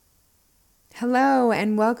Hello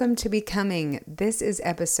and welcome to Becoming. This is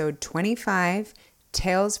episode 25,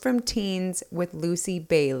 Tales from Teens with Lucy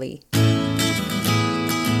Bailey.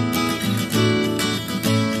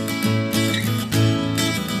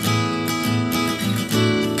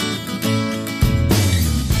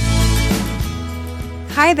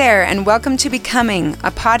 Hi there and welcome to Becoming,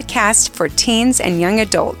 a podcast for teens and young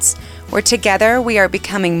adults, where together we are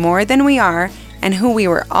becoming more than we are and who we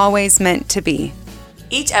were always meant to be.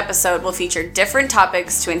 Each episode will feature different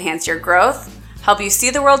topics to enhance your growth, help you see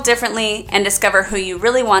the world differently, and discover who you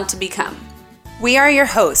really want to become. We are your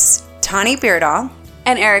hosts, Tani Beardall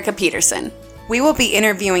and Erica Peterson. We will be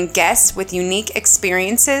interviewing guests with unique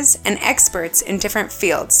experiences and experts in different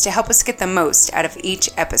fields to help us get the most out of each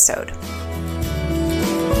episode.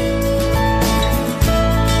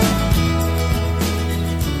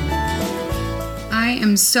 I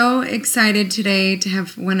am so excited today to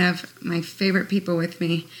have one of my favorite people with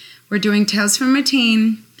me. We're doing Tales from a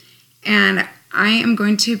Teen, and I am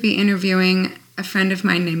going to be interviewing a friend of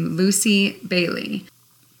mine named Lucy Bailey.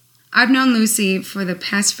 I've known Lucy for the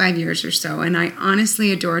past 5 years or so, and I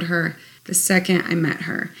honestly adored her the second I met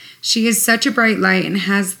her. She is such a bright light and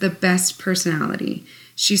has the best personality.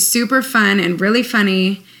 She's super fun and really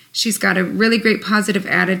funny. She's got a really great positive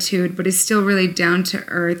attitude, but is still really down to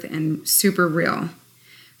earth and super real.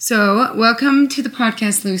 So, welcome to the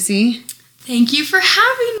podcast, Lucy. Thank you for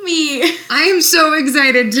having me. I am so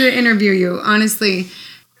excited to interview you, honestly.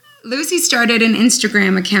 Lucy started an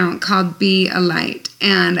Instagram account called Be a Light,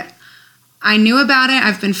 and I knew about it.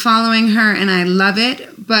 I've been following her, and I love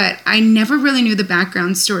it, but I never really knew the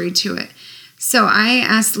background story to it. So I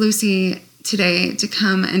asked Lucy today to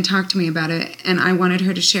come and talk to me about it, and I wanted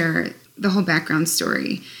her to share the whole background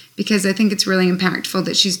story because I think it's really impactful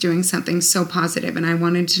that she's doing something so positive, and I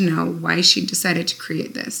wanted to know why she decided to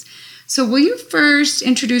create this. So will you first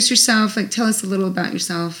introduce yourself, tell us a little about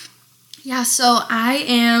yourself? Yeah, so I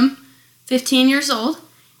am 15 years old,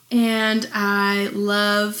 and I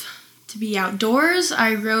love to be outdoors.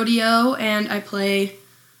 I rodeo, and I play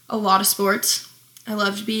a lot of sports. I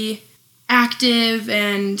love to be active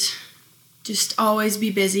and just always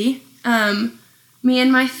be busy. Me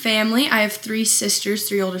and my family, I have 3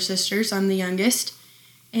 older sisters. I'm the youngest.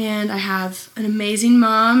 And I have an amazing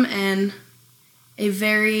mom and a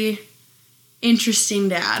very interesting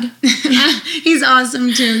dad. He's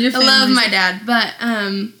awesome too. I love my dad. But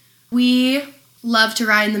we love to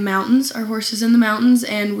ride in the mountains, our horses in the mountains,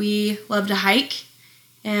 and we love to hike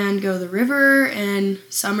and go to the river. And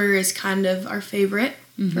summer is kind of our favorite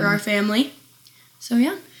for our family. So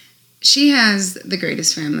yeah. She has the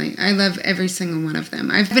greatest family. I love every single one of them.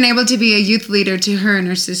 I've been able to be a youth leader to her and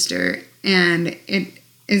her sister, and it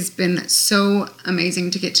has been so amazing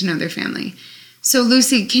to get to know their family. So,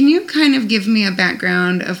 Lucy, can you kind of give me a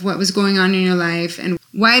background of what was going on in your life and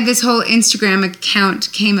why this whole Instagram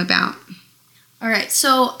account came about? All right,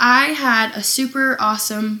 so I had a super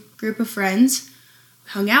awesome group of friends. We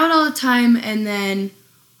hung out all the time, and then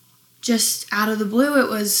just out of the blue, it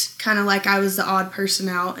was kind of like I was the odd person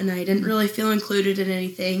out, and I didn't really feel included in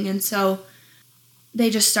anything, and so they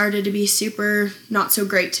just started to be super not so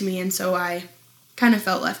great to me, and so I kind of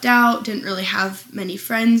felt left out, didn't really have many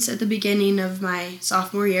friends at the beginning of my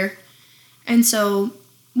sophomore year, and so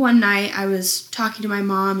one night I was talking to my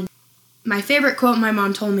mom, and my favorite quote my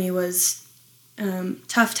mom told me was,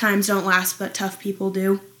 tough times don't last, but tough people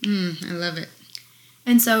do. I love it.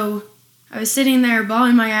 And so I was sitting there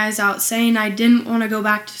bawling my eyes out saying I didn't want to go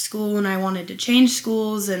back to school and I wanted to change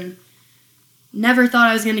schools and never thought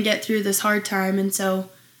I was going to get through this hard time. And so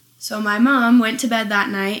my mom went to bed that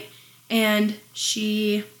night and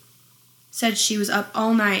she said she was up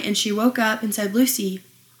all night and she woke up and said, "Lucy,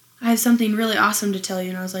 I have something really awesome to tell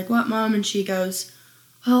you." And I was like, "What, Mom?" And she goes,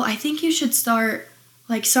 "Well, I think you should start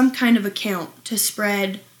some kind of account to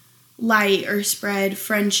spread light or spread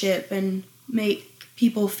friendship and make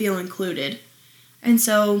people feel included." And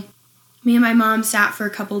so me and my mom sat for a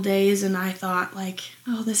couple days and I thought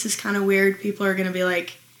oh, this is kind of weird. People are going to be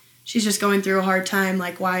like, she's just going through a hard time.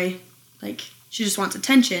 Why? She just wants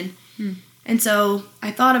attention. And so I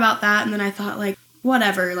thought about that and then I thought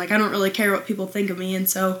whatever, I don't really care what people think of me. And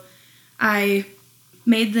so I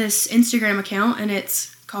made this Instagram account and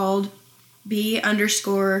it's called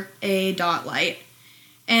be_a.light.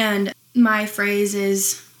 And my phrase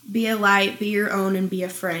is, be a light, be your own, and be a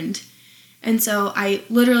friend. And so I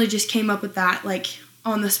literally just came up with that,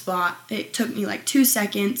 on the spot. It took me 2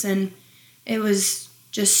 seconds, and it was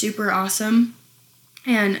just super awesome.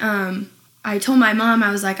 And I told my mom,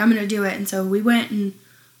 I was like, I'm going to do it. And so we went and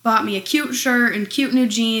bought me a cute shirt and cute new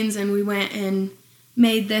jeans, and we went and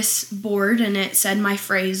made this board, and it said my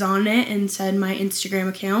phrase on it and said my Instagram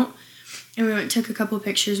account. And we went and took a couple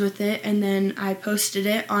pictures with it, and then I posted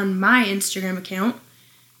it on my Instagram account.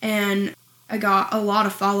 And I got a lot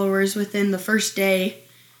of followers within the first day.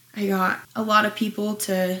 I got a lot of people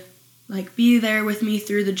to be there with me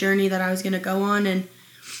through the journey that I was going to go on. And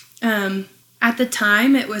at the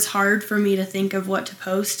time, it was hard for me to think of what to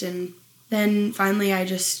post. And then finally I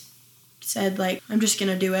just said, I'm just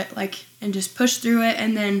going to do it, and just push through it.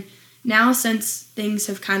 And then now, since things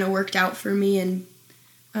have kind of worked out for me, and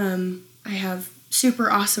I have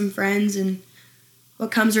super awesome friends, and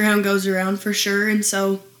what comes around goes around for sure. And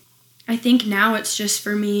so I think now it's just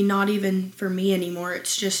for me, not even for me anymore.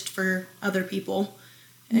 It's just for other people,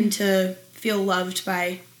 and to feel loved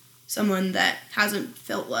by someone that hasn't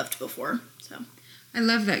felt loved before. So I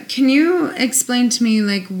love that. Can you explain to me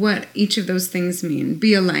what each of those things mean?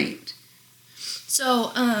 Be a light.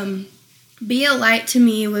 So be a light to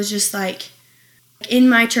me was just in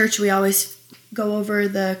my church, we always go over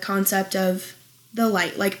the concept of the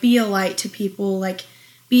light, be a light to people,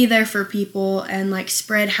 be there for people, and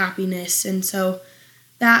spread happiness. And so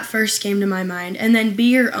that first came to my mind. And then be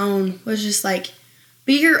your own was just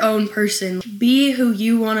be your own person, be who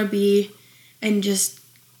you want to be, and just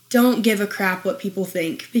don't give a crap what people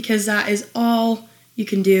think, because that is all you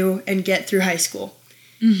can do and get through high school.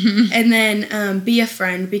 Mm-hmm. And then be a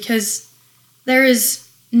friend, because there is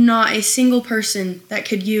not a single person that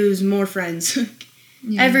could use more friends.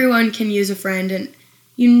 Yeah. Everyone can use a friend, and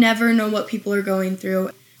you never know what people are going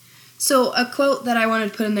through. So a quote that I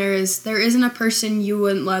wanted to put in there is, there isn't a person you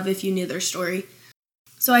wouldn't love if you knew their story.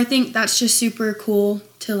 So I think that's just super cool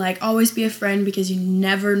to always be a friend, because you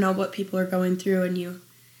never know what people are going through, and you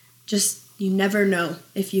never know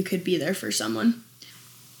if you could be there for someone.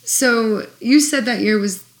 So you said that year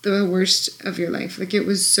was the worst of your life. It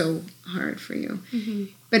was so hard for you. Mm-hmm.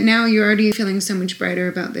 But now you're already feeling so much brighter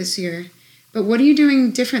about this year. But what are you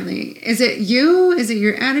doing differently? Is it you? Is it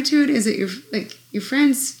your attitude? Is it your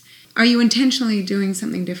friends? Are you intentionally doing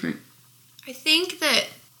something different? I think that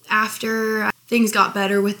after things got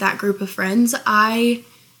better with that group of friends, I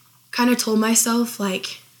kind of told myself,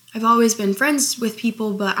 I've always been friends with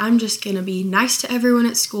people, but I'm just going to be nice to everyone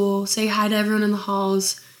at school, say hi to everyone in the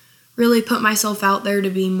halls, really put myself out there to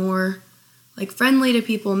be more friendly to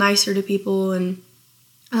people, nicer to people. And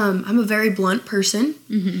I'm a very blunt person.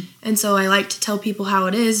 Mm-hmm. And so I like to tell people how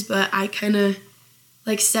it is, but I kind of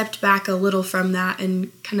stepped back a little from that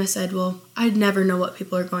and kind of said, well, I'd never know what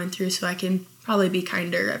people are going through, so I can probably be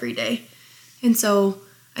kinder every day. And so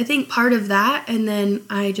I think part of that, and then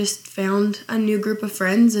I just found a new group of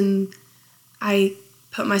friends, and I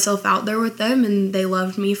put myself out there with them, and they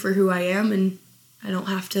loved me for who I am, and I don't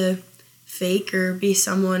have to fake or be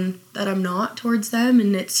someone that I'm not towards them,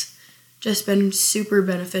 and it's just been super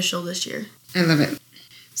beneficial this year. I love it.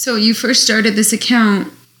 So you first started this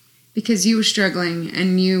account because you were struggling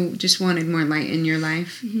and you just wanted more light in your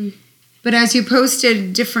life. Mm-hmm. But as you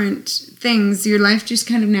posted different things, your life just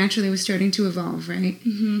kind of naturally was starting to evolve, right?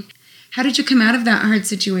 Mm-hmm. How did you come out of that hard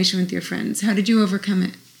situation with your friends? How did you overcome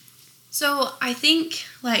it? So I think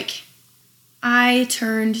I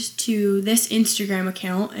turned to this Instagram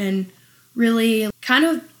account and really kind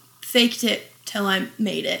of faked it till I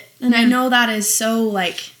made it. And I know that is so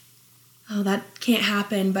oh, that can't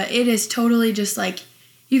happen, but it is totally just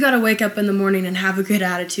you got to wake up in the morning and have a good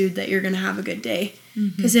attitude that you're going to have a good day.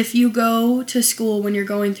 Because if you go to school when you're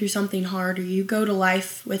going through something hard, or you go to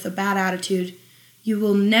life with a bad attitude, you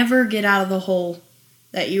will never get out of the hole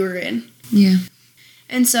that you were in. Yeah.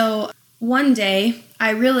 And so one day,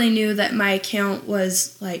 I really knew that my account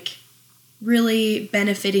was really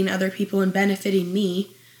benefiting other people and benefiting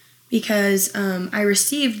me, because I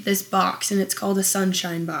received this box, and it's called a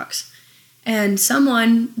Sunshine Box. And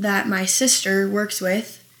someone that my sister works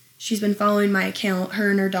with, she's been following my account, her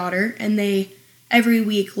and her daughter, and they every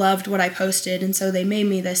week loved what I posted, and so they made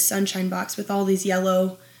me this Sunshine Box with all these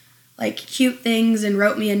yellow, cute things, and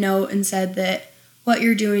wrote me a note and said that what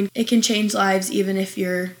you're doing, it can change lives even if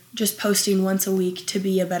you're just posting once a week to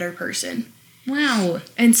be a better person. Wow.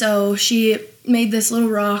 And so she made this little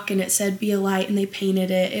rock, and it said, be a light, and they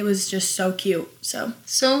painted it. It was just so cute. So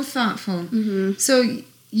thoughtful. Mm-hmm. So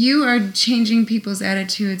you are changing people's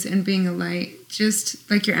attitudes and being a light,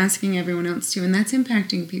 just like you're asking everyone else to, and that's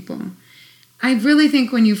impacting people. I really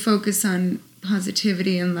think when you focus on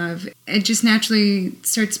positivity and love, it just naturally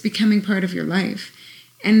starts becoming part of your life.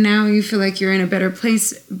 And now you feel like you're in a better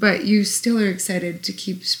place, but you still are excited to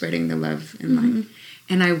keep spreading the love and light.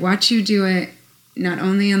 And I watch you do it, not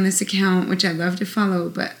only on this account, which I love to follow,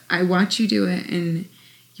 but I watch you do it in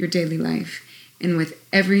your daily life and with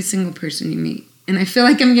every single person you meet. And I feel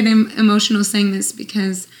like I'm getting emotional saying this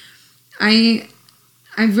because I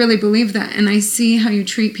really believe that, and I see how you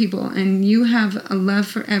treat people, and you have a love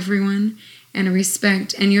for everyone and a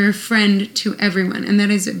respect, and you're a friend to everyone, and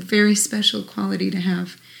that is a very special quality to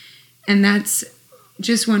have. And that's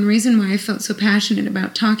just one reason why I felt so passionate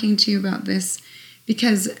about talking to you about this,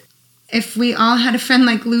 because if we all had a friend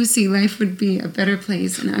like Lucy, life would be a better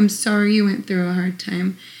place. And I'm sorry you went through a hard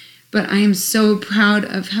time, but I am so proud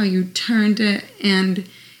of how you turned it and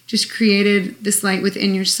just created this light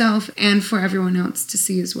within yourself and for everyone else to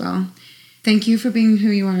see as well. Thank you for being who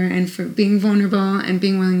you are and for being vulnerable and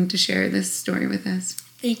being willing to share this story with us.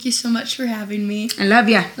 Thank you so much for having me. I love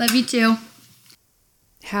you. Love you too.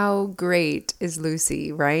 How great is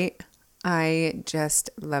Lucy, right? I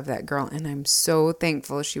just love that girl, and I'm so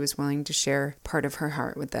thankful she was willing to share part of her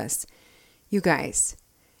heart with us. You guys,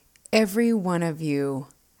 every one of you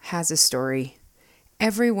has a story.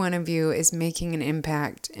 Every one of you is making an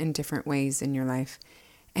impact in different ways in your life.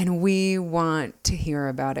 And we want to hear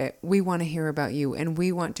about it. We want to hear about you. And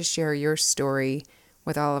we want to share your story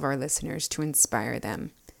with all of our listeners to inspire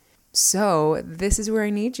them. So this is where I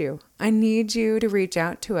need you. I need you to reach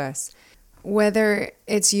out to us. Whether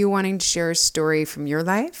it's you wanting to share a story from your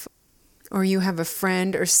life, or you have a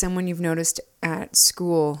friend or someone you've noticed at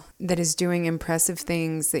school that is doing impressive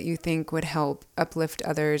things that you think would help uplift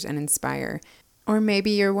others and inspire. Or maybe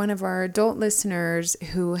you're one of our adult listeners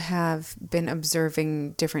who have been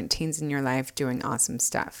observing different teens in your life doing awesome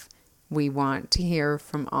stuff. We want to hear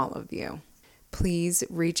from all of you. Please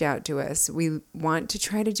reach out to us. We want to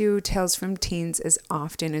try to do Tales from Teens as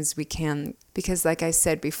often as we can because, like I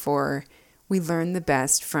said before, we learn the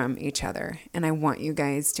best from each other. And I want you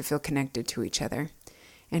guys to feel connected to each other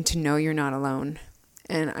and to know you're not alone.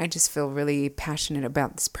 And I just feel really passionate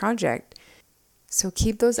about this project. So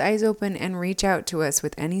keep those eyes open and reach out to us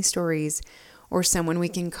with any stories or someone we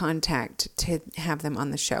can contact to have them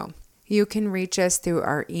on the show. You can reach us through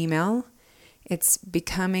our email. It's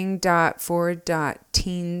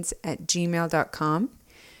becoming.for.teens@gmail.com.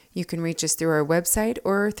 You can reach us through our website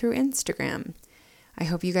or through Instagram. I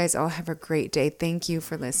hope you guys all have a great day. Thank you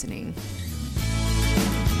for listening.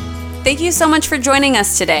 Thank you so much for joining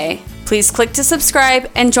us today. Please click to subscribe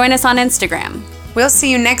and join us on Instagram. We'll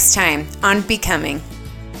see you next time on Becoming.